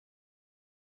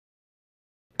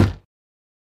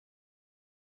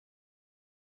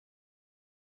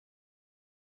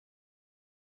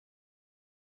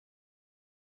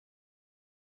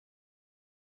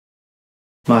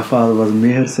My father was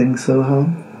Singh Sohal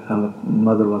and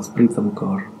my mother was Preetham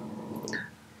Kaur.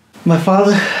 My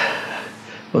father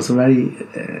was a very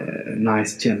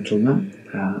nice gentleman,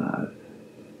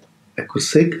 a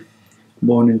Sikh,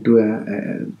 born into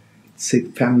a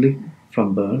Sikh family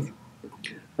from birth.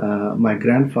 My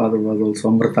grandfather was also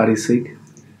Amritari Sikh,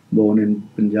 born in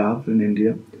Punjab in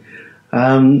India.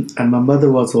 And my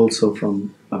mother was also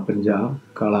from Punjab,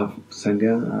 Kala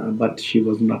Sangha, but she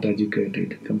was not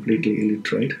educated, completely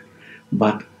illiterate,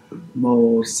 but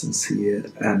more sincere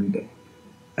and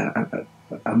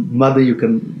a mother you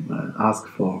can ask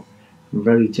for.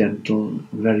 Very gentle,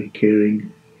 very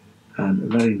caring, and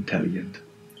very intelligent.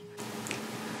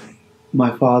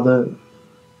 My father,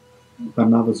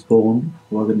 when I was born,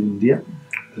 was in India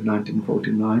in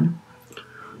 1949.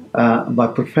 By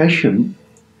profession,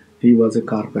 he was a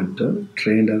carpenter,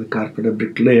 trained as a carpenter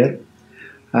bricklayer.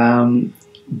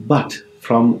 But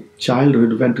from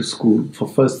childhood, went to school for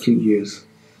first 3 years.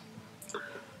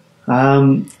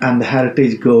 And the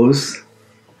heritage goes,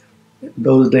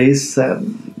 those days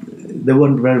they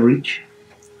weren't very rich,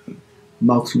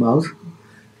 mouth to mouth.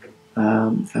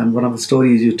 And one of the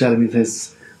stories you tell me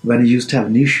is when he used to have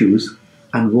new shoes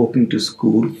and walking to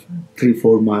school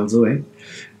 3-4 miles away,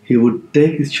 he would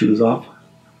take his shoes off,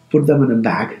 put them in a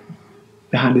bag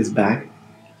behind his back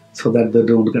so that they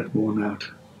don't get worn out.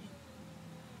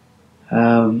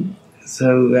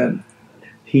 So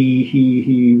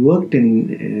he worked in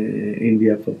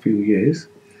India for a few years.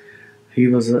 He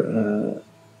was an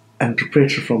entrepreneur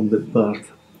from the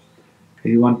birth.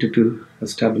 He wanted to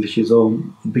establish his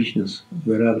own business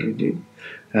wherever he did.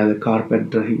 As a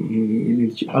carpenter, in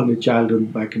his early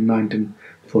childhood, back in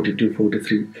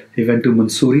 1942-43, he went to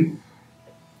Mansouri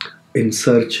in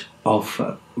search of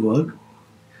work,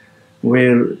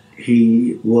 where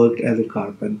he worked as a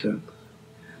carpenter.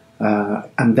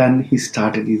 And then he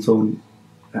started his own,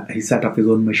 he set up his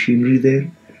own machinery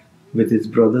there with his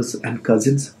brothers and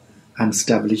cousins and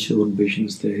established his own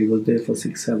business there. He was there for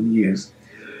 6-7 years.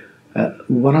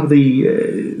 One of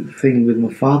the thing with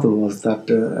my father was that,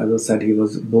 as I said, he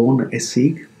was born a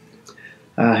Sikh.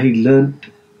 He learned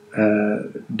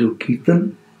do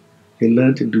kirtan. He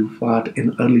learned to do fart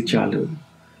in early childhood,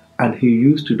 and he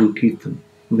used to do kirtan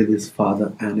with his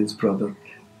father and his brother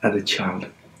as a child.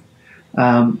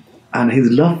 And his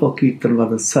love for kirtan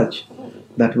was such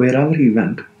that wherever he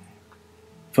went,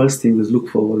 first thing was look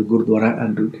for Gurdwara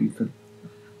and do kirtan.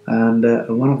 And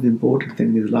one of the important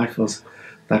things in his life was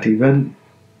that he went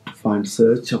to find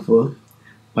search of work,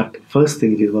 but first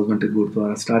thing he did was went to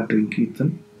Gurdwara, start doing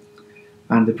kirtan.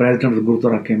 And the president of the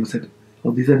Gurdwara came and said,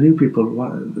 "Oh, these are new people.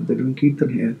 They're doing kirtan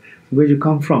here. Where you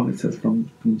come from?" He says, "From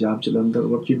Punjab, Jalandhar.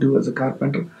 What you do as a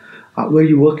carpenter? Where are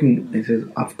you working?" He says,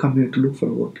 "I've come here to look for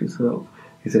work." He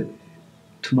said,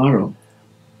 "Tomorrow,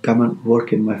 come and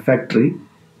work in my factory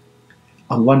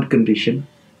on one condition,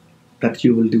 that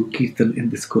you will do kirtan in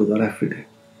this Gurdwara every day."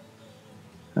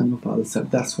 And my father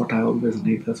said, "That's what I always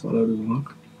need. That's what I always want."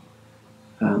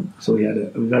 So he had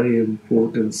a very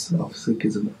importance of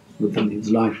Sikhism within his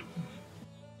life.